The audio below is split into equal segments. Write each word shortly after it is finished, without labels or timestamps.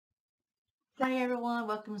Hey everyone,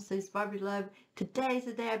 welcome to Sue's Barbie Love. Today's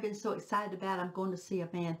the day I've been so excited about. I'm going to see a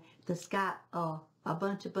man that's got a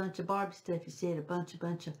bunch of Barbie stuff. You see it, a bunch of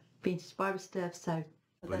vintage Barbie stuff. So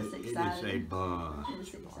that's exciting. It is a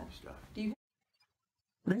bunch of Barbie stuff.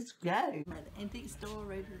 Let's go. I'm at the antique store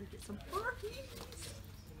ready to get some Barbies.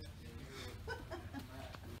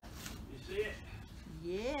 You see it?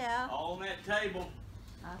 Yeah. All on that table.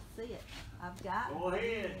 I see it. I've got Go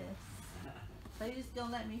ahead. This. So you're just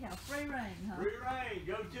gonna let me have free reign, huh? Free reign.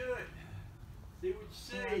 Go to it. See what you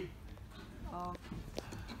see.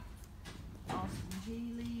 Austin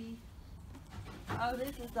Healy. Oh,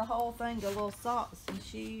 this is the whole thing, the little socks and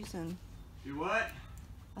shoes and... Do what?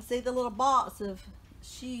 I see the little box of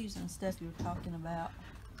shoes and stuff you were talking about.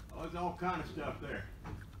 Oh, there's all kind of stuff there.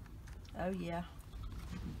 Oh, yeah.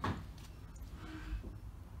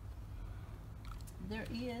 There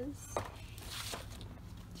is.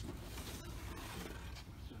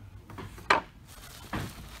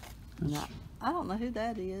 No, I don't know who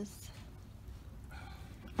that is.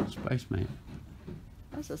 Spaceman.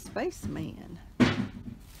 That's a spaceman.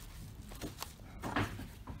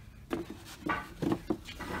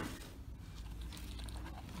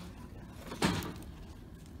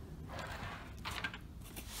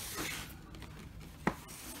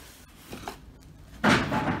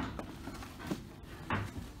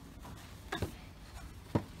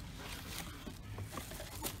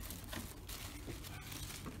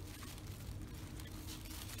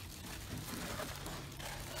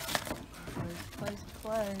 Place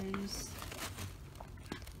clothes.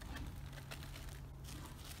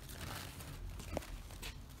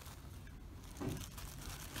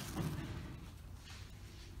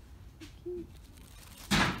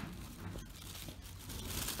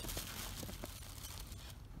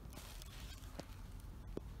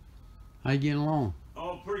 How you getting along?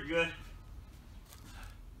 Oh, pretty good.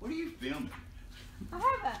 What are you filming? I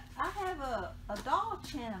have a doll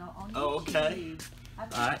channel on YouTube. Oh, okay. I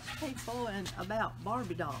teach All right. people about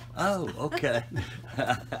Barbie dolls. Oh, okay.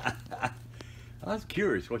 I was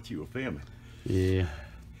curious what you were filming. Yeah.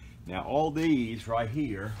 Now, all these right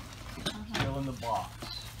here, still in the box.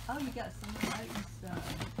 Oh, you got some great stuff.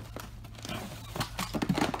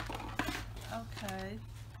 Okay.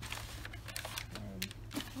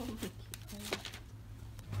 Holy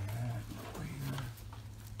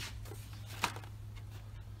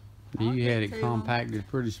cow. You had it compacted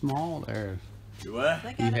pretty small there. You what? They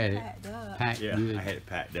You got had it it packed up. packed Yeah, good. I had it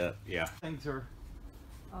packed up. Yeah. Things are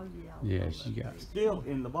Oh, yeah. Yes, you got it. still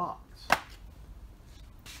in the box.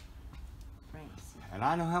 Fancy. And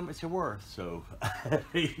I know how much they're worth, so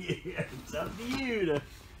it's up to you to...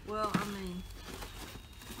 Well, I mean,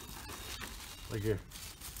 Look here.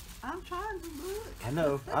 I'm trying to look. I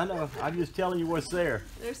know. I'm just telling you what's there.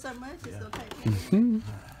 There's so much it's Yeah. going to take me.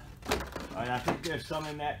 And I think there's some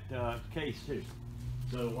in that case, too.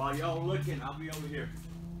 So while y'all looking, I'll be over here.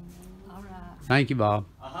 All right. Thank you, Bob.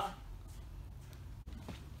 Uh-huh.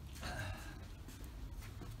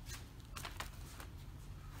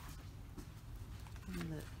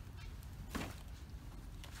 Look.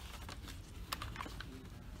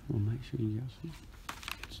 Well, make sure you got some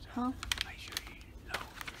good stuff. Huh? Make sure you know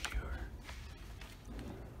for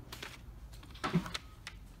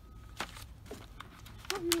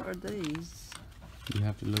sure. What are these? You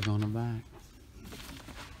have to look on the back.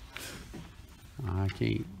 I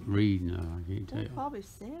can't read, no, I can't They're tell. probably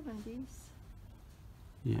 70s.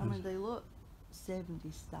 Yes. I mean, they look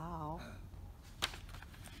 70s style.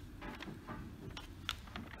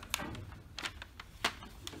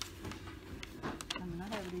 I mean, I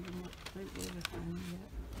haven't even looked through everything yet.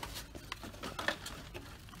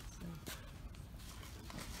 Let's see.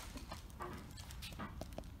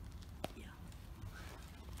 Yeah.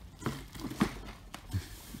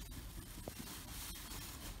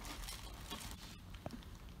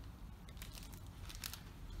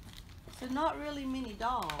 So not really many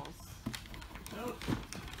dolls. Nope.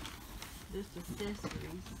 Just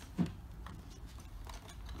accessories.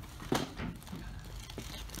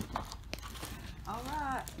 All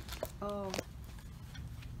right. Oh.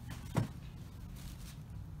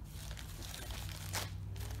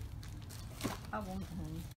 I want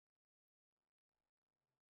one.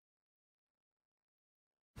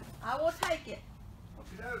 I will take it.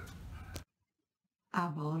 Okey-doke. I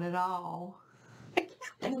bought it all. I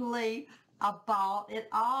can't believe I bought it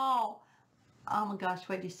all. Oh my gosh,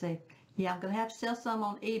 what do you see? Yeah, I'm going to have to sell some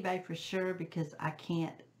on eBay for sure because I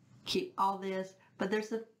can't keep all this. But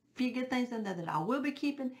there's a few good things in there that I will be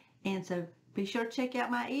keeping. And so be sure to check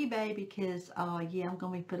out my eBay because, yeah, I'm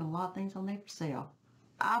going to be putting a lot of things on there for sale.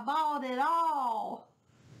 I bought it all.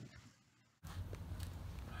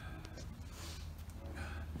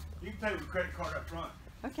 pay with a credit card up front.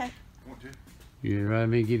 Okay. Want to? You rather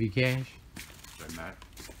me give you cash? Doesn't matter.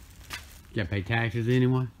 Gotta pay taxes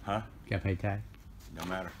anyone? Huh? Gotta pay tax? No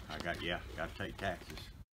matter. Gotta take taxes.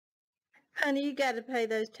 Honey, you got to pay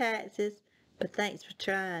those taxes. But thanks for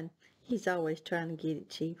trying. He's always trying to get it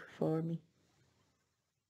cheaper for me.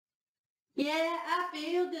 Yeah, I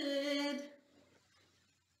feel good.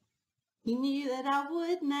 You knew that I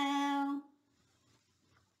would now.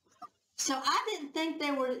 So I didn't think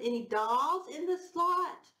there were any dolls in the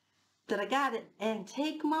slot that I got at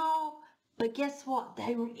Antique Mall. But guess what?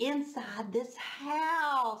 They were inside this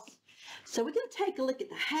house. So we're going to take a look at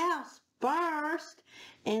the house first.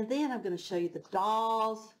 And then I'm going to show you the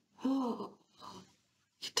dolls. Oh,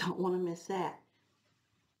 you don't want to miss that.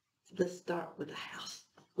 Let's start with the house.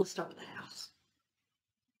 Let's start with the house.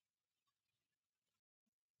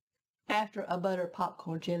 After a butter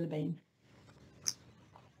popcorn jelly bean.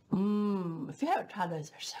 If you haven't tried those,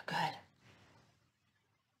 they're so good.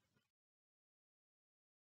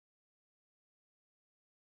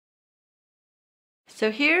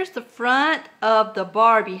 So here's the front of the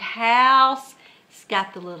Barbie house. It's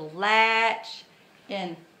got the little latch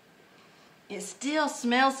and it still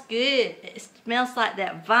smells good. It smells like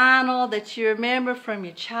that vinyl that you remember from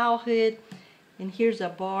your childhood. And here's a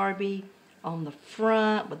Barbie on the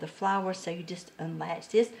front with the flowers, so you just unlatch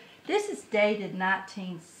this. This is dated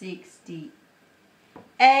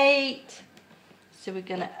 1968. So we're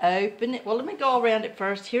gonna open it. Well, let me go around it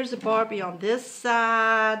first. Here's a Barbie on this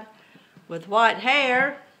side with white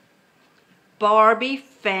hair. Barbie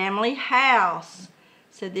family house.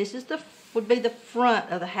 So this is would be the front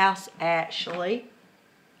of the house actually.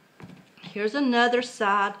 Here's another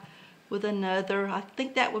side with another, I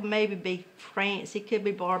think that would maybe be France. It could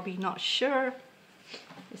be Barbie, not sure.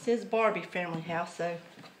 It says Barbie family house, so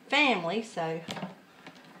family, so.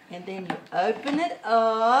 And then you open it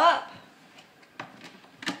up.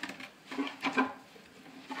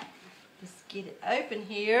 Let's get it open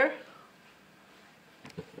here.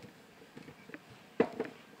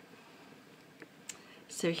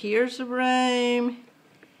 So here's a room.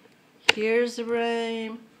 Here's a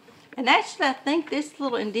room. And actually, I think this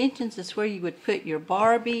little indentions is where you would put your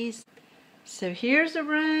Barbies. So here's a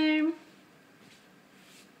room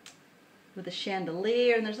with a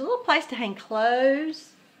chandelier. And there's a little place to hang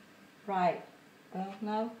clothes. Right. Oh,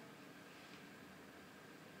 no.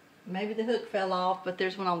 Maybe the hook fell off, but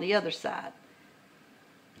there's one on the other side.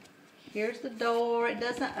 Here's the door. It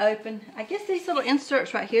doesn't open. I guess these little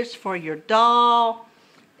inserts right here is for your doll.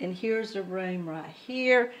 And here's a room right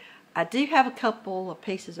here. I do have a couple of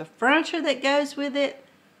pieces of furniture that goes with it.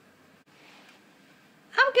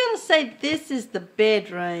 I'm going to say this is the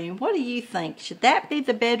bedroom. What do you think? Should that be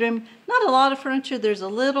the bedroom? Not a lot of furniture. There's a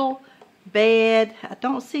little bed. I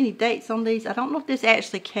don't see any dates on these. I don't know if this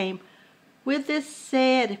actually came with this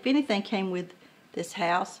set. If anything came with this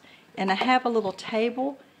house. And I have a little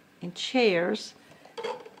table and chairs.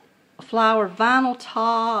 A flower vinyl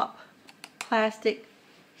top. Plastic.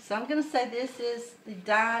 So I'm going to say this is the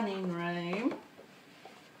dining room.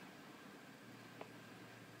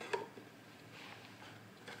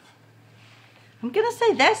 I'm going to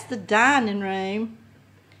say that's the dining room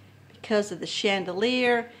because of the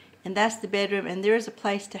chandelier, and that's the bedroom, and there's a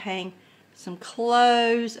place to hang some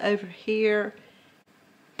clothes over here.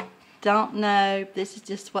 Don't know. This is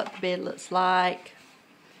just what the bed looks like.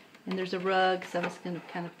 And there's a rug, so I'm just going to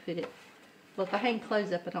kind of put it, well, if I hang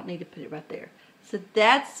clothes up, I don't need to put it right there. So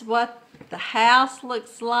that's what the house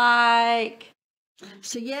looks like.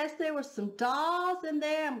 So yes, there were some dolls in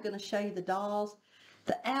there. I'm going to show you the dolls.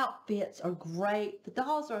 The outfits are great. The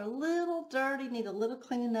dolls are a little dirty, need a little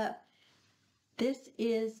cleaning up. This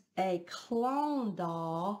is a clone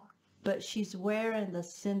doll, but she's wearing the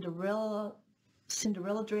Cinderella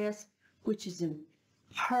dress, which is in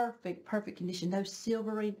perfect condition. No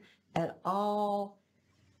silvering at all.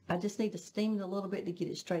 I just need to steam it a little bit to get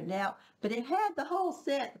it straightened out. But it had the whole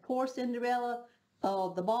set, the poor Cinderella,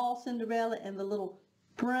 the ball Cinderella, and the little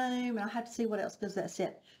broom. And I have to see what else goes to that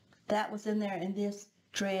set. That was in there, and this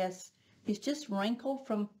dress is just wrinkled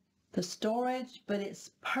from the storage, but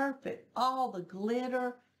it's perfect. All the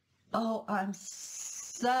glitter. Oh, I'm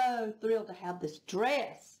so thrilled to have this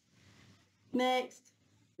dress. Next,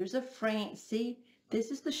 there's a Francie.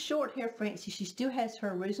 This is the short hair Francie. She still has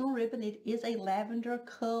her original ribbon. It is a lavender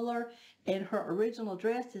color, and her original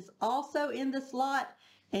dress is also in this lot,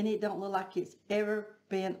 and it don't look like it's ever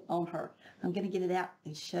been on her. I'm going to get it out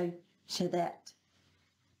and show that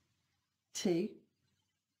too.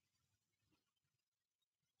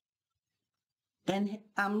 And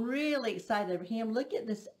I'm really excited over him. Look at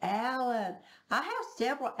this Allen. I have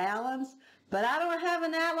several Allens, but I don't have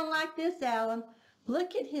an Allen like this Allen.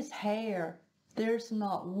 Look at his hair. There's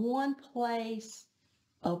not one place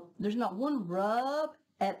there's not one rub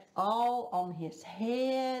at all on his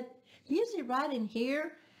head. Usually right in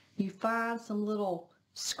here, you find some little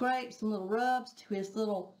scrapes, some little rubs to his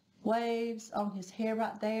little waves on his hair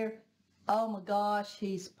right there. Oh my gosh,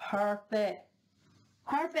 he's perfect.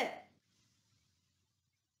 Perfect.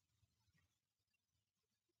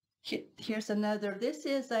 Here's another. This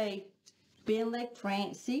is a Ben Leg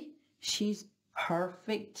Francie. She's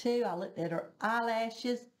perfect too. I looked at her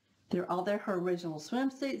eyelashes. They're all there. Her original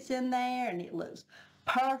swimsuit's in there, and it looks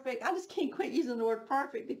perfect. I just can't quit using the word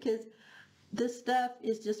perfect because this stuff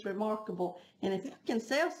is just remarkable. And if I can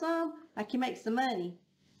sell some, I can make some money.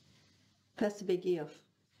 That's a big if.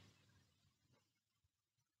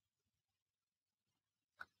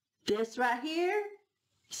 This right here,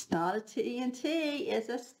 it's not a TNT, it's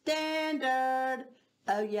a standard.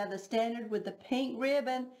 Oh yeah, the standard with the pink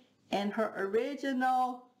ribbon, and her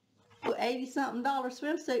original $80-something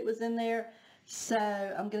swimsuit was in there. So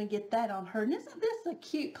I'm going to get that on her. And isn't this a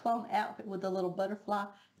cute clone outfit with a little butterfly?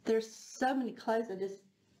 There's so many clothes. I just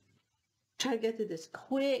try to go through this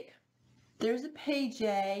quick. There's a PJ.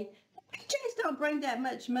 PJs don't bring that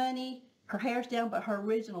much money. Her hair's down, but her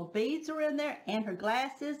original beads are in there, and her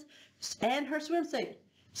glasses, and her swimsuit.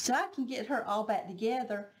 So I can get her all back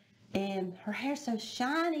together. And her hair's so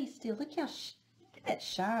shiny still. Look how look at that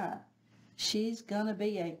shine. She's going to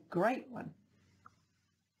be a great one.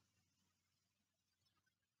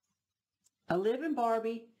 A living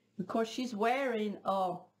Barbie. Of course, she's wearing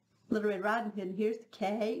a Little Red Riding Hood. And here's the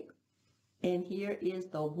cape. And here is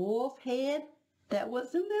the wolf head that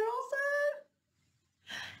was in there also.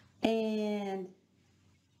 And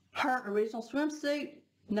her original swimsuit.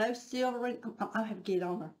 No silvering. I'll have to get it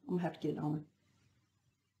on her. I'm going to have to get it on her.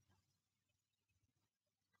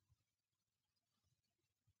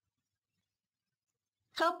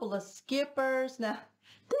 Couple of skippers. Now,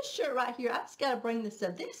 this shirt right here, I just got to bring this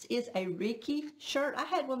up. This is a Ricky shirt. I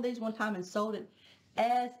had one of these one time and sold it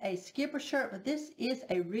as a skipper shirt, but this is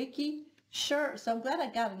a Ricky shirt. So I'm glad I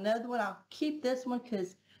got another one. I'll keep this one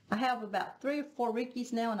because I have about 3 or 4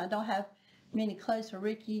 Rickies now, and I don't have many clothes for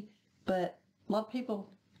Ricky. But a lot of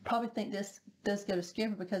people probably think this does go to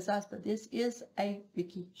skipper because size, but this is a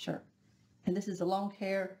Ricky shirt. And this is a long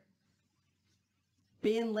hair,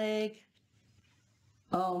 bend leg,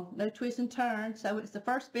 no twist and turn. So it's the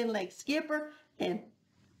first bend leg skipper, and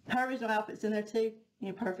her original outfit's in there too,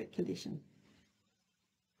 in perfect condition.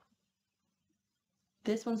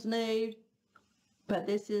 This one's nude, but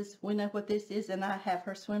we know what this is, and I have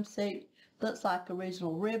her swimsuit. Looks like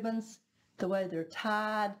original ribbons, the way they're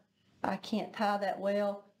tied. I can't tie that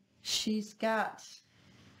well. Is there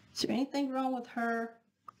anything wrong with her?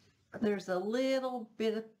 There's a little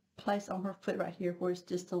bit of place on her foot right here where it's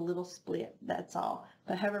just a little split. That's all.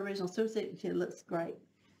 But I have her original swimsuit, and it looks great.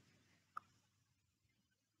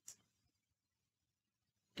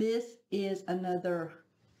 This is another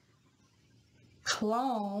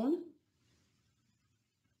clone.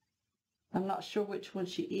 I'm not sure which one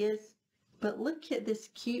she is, but look at this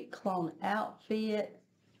cute clone outfit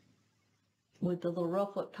with the little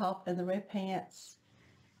ruffle up top and the red pants.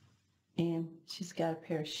 And she's got a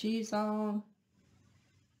pair of shoes on.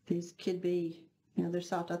 These could be, they're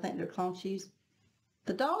soft. I think they're clone shoes.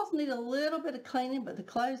 The dolls need a little bit of cleaning, but the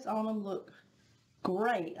clothes on them look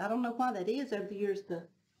great. I don't know why that is. Over the years, the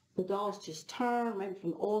dolls just turn, maybe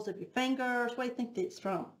from the oils of your fingers. What do you think that's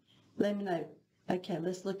from? Let me know. Okay,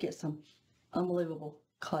 let's look at some unbelievable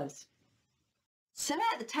clothes. Sit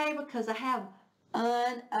at the table because I have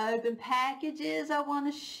unopened packages I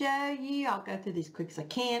want to show you. I'll go through these quick as I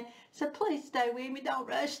can. So please stay with me. Don't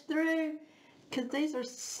rush through because these are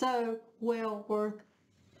so well worth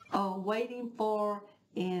waiting for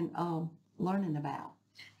and learning about.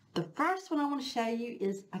 The first one I want to show you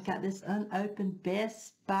is I got this unopened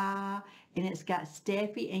Best Buy, and it's got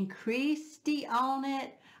Steffi and Christy on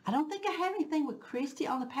it. I don't think I have anything with Christy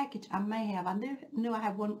on the package. I may have. I knew I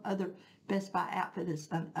have one other Best Buy outfit that's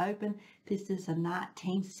unopened. This is a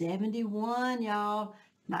 1971, y'all.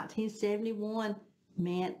 1971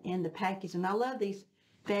 mint in the package. And I love these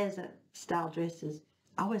pheasant style dresses.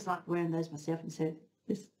 I always like wearing those myself, and so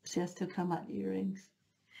this says still come out the earrings.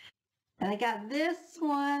 And I got this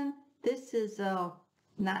one. This is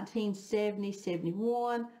 1970,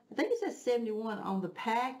 71. I think it says 71 on the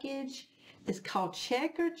package. It's called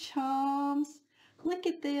Checker Chums. Look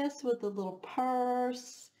at this with the little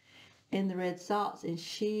purse and the red socks and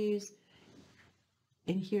shoes.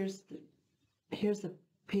 And here's the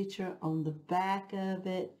picture on the back of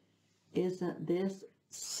it. Isn't this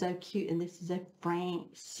so cute? And this is a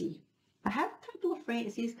Francie. I have a couple of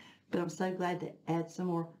Francies, but I'm so glad to add some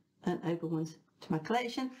more unopened ones to my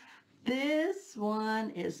collection. This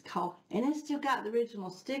one is called, and it's still got the original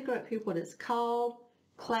sticker up here, what it's called,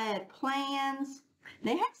 Plaid Plans.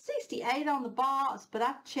 They had 68 on the box, but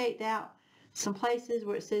I've checked out some places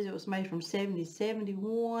where it says it was made from 70 to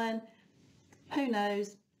 71. Who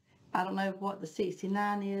knows? I don't know what the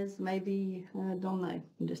 69 is. Maybe, I don't know.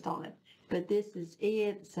 I just don't know. But this is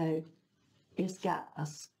it. So it's got a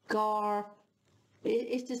scarf.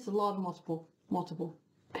 It's just a lot of multiple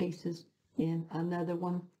pieces. And another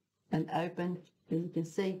one, an open. As you can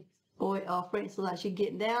see, boy, Frances looks like she's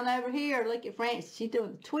getting down over here. Look at Frances. She's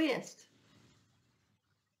doing the twist.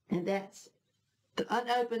 And that's the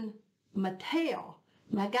unopened Mattel.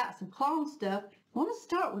 And I got some clone stuff. I want to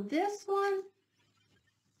start with this one.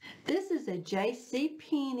 This is a J.C.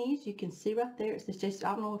 Penney's. You can see right there. It's just,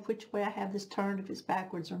 I don't know which way I have this turned, if it's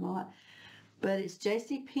backwards or not. But it's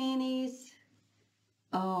J.C. Penney's.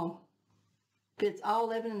 Fits all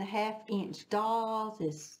 11.5-inch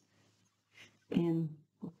dolls. And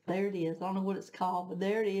there it is. I don't know what it's called, but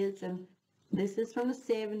there it is. And this is from the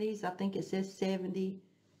 70s. I think it says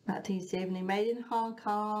 1970. Made in Hong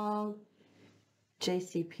Kong.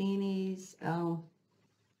 J.C. Penney's.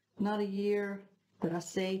 Not a year that I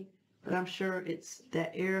see, but I'm sure it's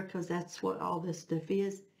that era because that's what all this stuff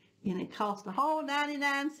is. And it cost a whole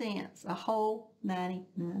 99 cents. A whole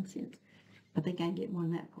 99 cents. I think I can get more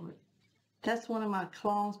than that for it. That's one of my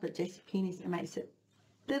clones, but JCPenney's, it makes it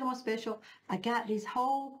a little more special. I got these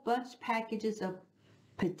whole bunch packages of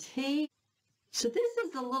Petite. So this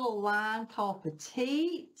is a little line called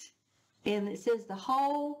Petite, and it says the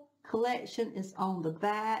whole collection is on the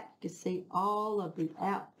back. You can see all of the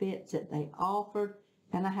outfits that they offered,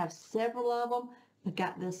 and I have several of them. I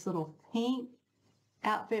got this little pink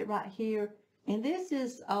outfit right here, and this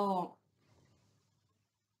is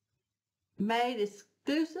made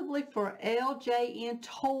exclusively for LJN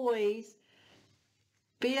Toys,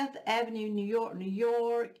 5th Avenue, New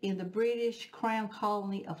York, in the British Crown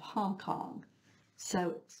Colony of Hong Kong.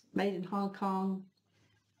 So it's made in Hong Kong,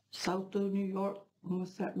 sold through New York.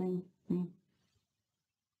 What's that mean?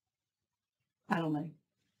 I don't know.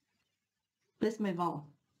 Let's move on.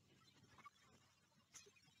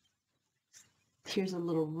 Here's a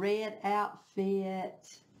little red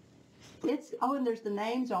outfit. It's, and there's the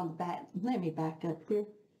names on the back. Let me back up here.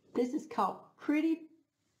 This is called Pretty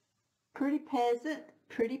Peasant.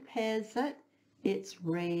 Pretty Peasant. It's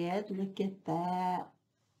red. Look at that.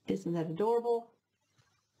 Isn't that adorable?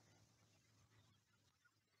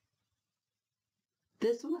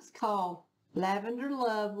 This one is called Lavender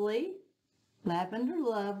Lovely. Lavender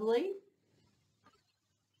Lovely.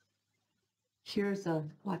 Here's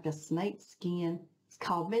like a snake skin. It's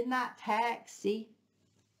called Midnight Taxi.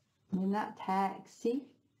 Midnight Taxi.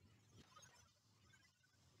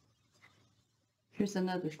 Here's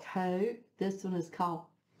another coat. This one is called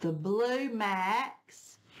the Blue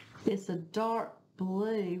Max. It's a dark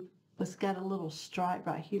blue. It's got a little stripe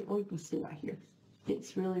right here. Oh, you can see right here.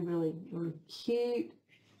 It's really, really, really cute.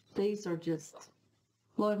 These are just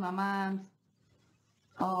blowing my mind.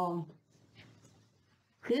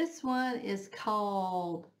 This one is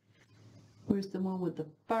called, where's the one with the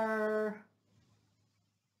fur?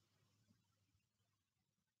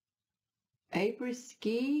 April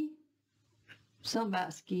Ski? Something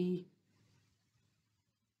about ski.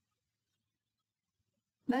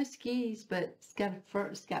 No skis, but it's got fur.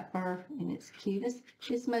 It's got fur, and it's cute.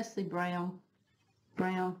 It's mostly brown.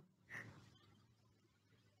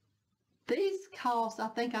 These cost, I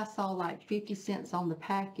think I saw like 50 cents on the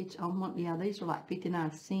package on one. Yeah, these are like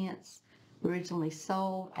 59 cents. Originally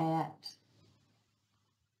sold at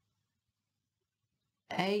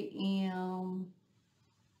AM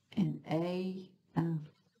and A.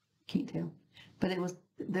 Can't tell, but they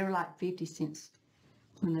were like 50 cents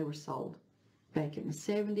when they were sold back in the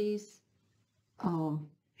 70s.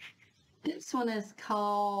 This one is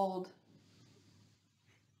called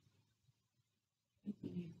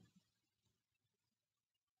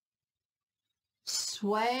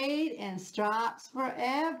Suede and Stripes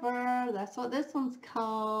Forever. That's what this one's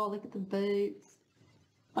called. Look at the boots.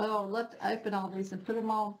 Oh, I'd love to open all these and put them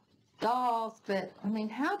on dolls, but I mean,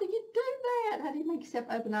 how do you do that? How do you make yourself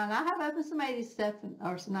open on? I have opened some 80s stuff,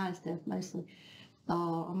 or some 90s stuff mostly.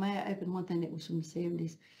 I may have opened one thing that was from the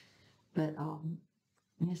 70s, but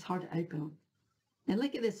it's hard to open them. And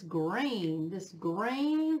look at this green. This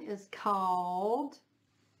green is called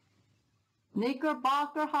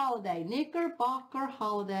Knickerbocker Holiday. Knickerbocker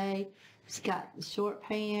Holiday. It's got the short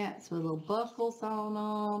pants with little buckles on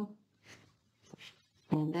them.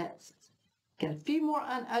 And that's got a few more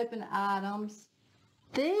unopened items.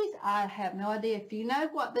 These, I have no idea if you know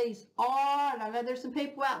what these are. And I know there's some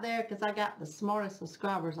people out there because I got the smartest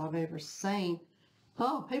subscribers I've ever seen.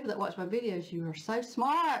 Oh, people that watch my videos, you are so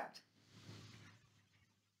smart.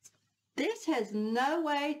 This has no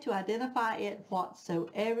way to identify it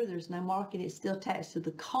whatsoever. There's no marking. It's still attached to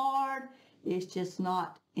the card. It's just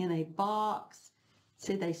not in a box.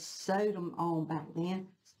 See, they sewed them on back then.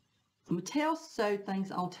 Mattel sewed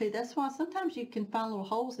things on too. That's why sometimes you can find little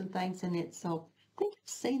holes in things in it. So I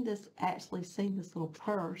think I've actually seen this little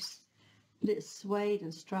purse. But it's suede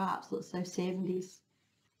and stripes. Looks so 70s.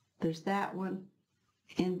 There's that one.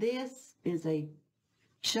 And this is a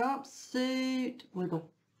jumpsuit with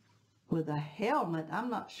a helmet. I'm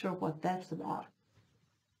not sure what that's about.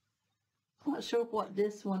 I'm not sure what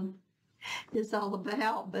this one is all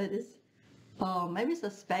about, but it's maybe it's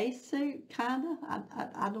a spacesuit, kind of.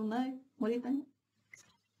 I don't know. What do you think?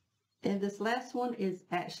 And this last one is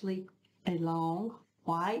actually a long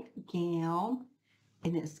white gown,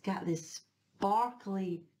 and it's got this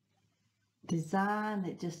sparkly design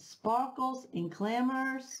that just sparkles and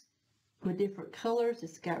glimmers with different colors.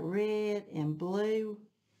 It's got red and blue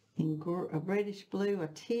and a reddish blue, a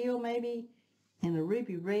teal maybe, and a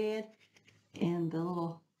ruby red, and the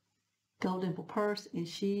little gold dimple purse and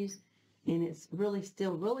shoes. And it's really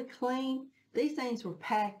still really clean. These things were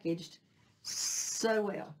packaged so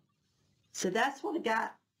well. So that's what I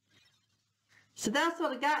got. So that's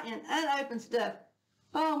what I got in unopened stuff.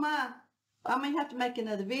 Oh my, I may have to make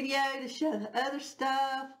another video to show the other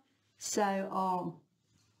stuff. So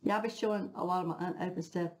yeah, I'll be showing a lot of my unopened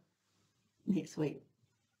stuff next week.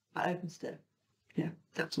 My open stuff. Yeah,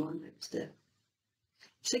 that's my unopened stuff.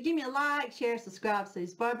 So give me a like, share, subscribe to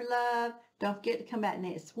Sue's Barbie Love. Don't forget to come back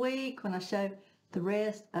next week when I show the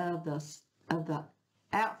rest of the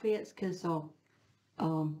outfits, because well,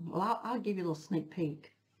 I'll give you a little sneak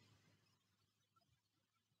peek.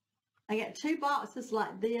 I got 2 boxes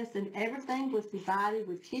like this, and everything was divided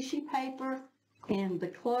with tissue paper, and the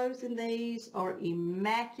clothes in these are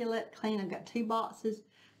immaculate clean. I've got 2 boxes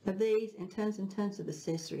of these and tons of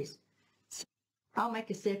accessories. So I'll make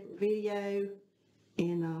a separate video,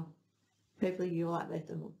 and hopefully you'll like both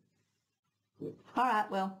of them.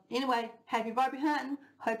 Alright, well, anyway, happy Barbie hunting.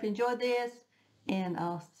 Hope you enjoyed this, and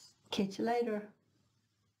I'll catch you later.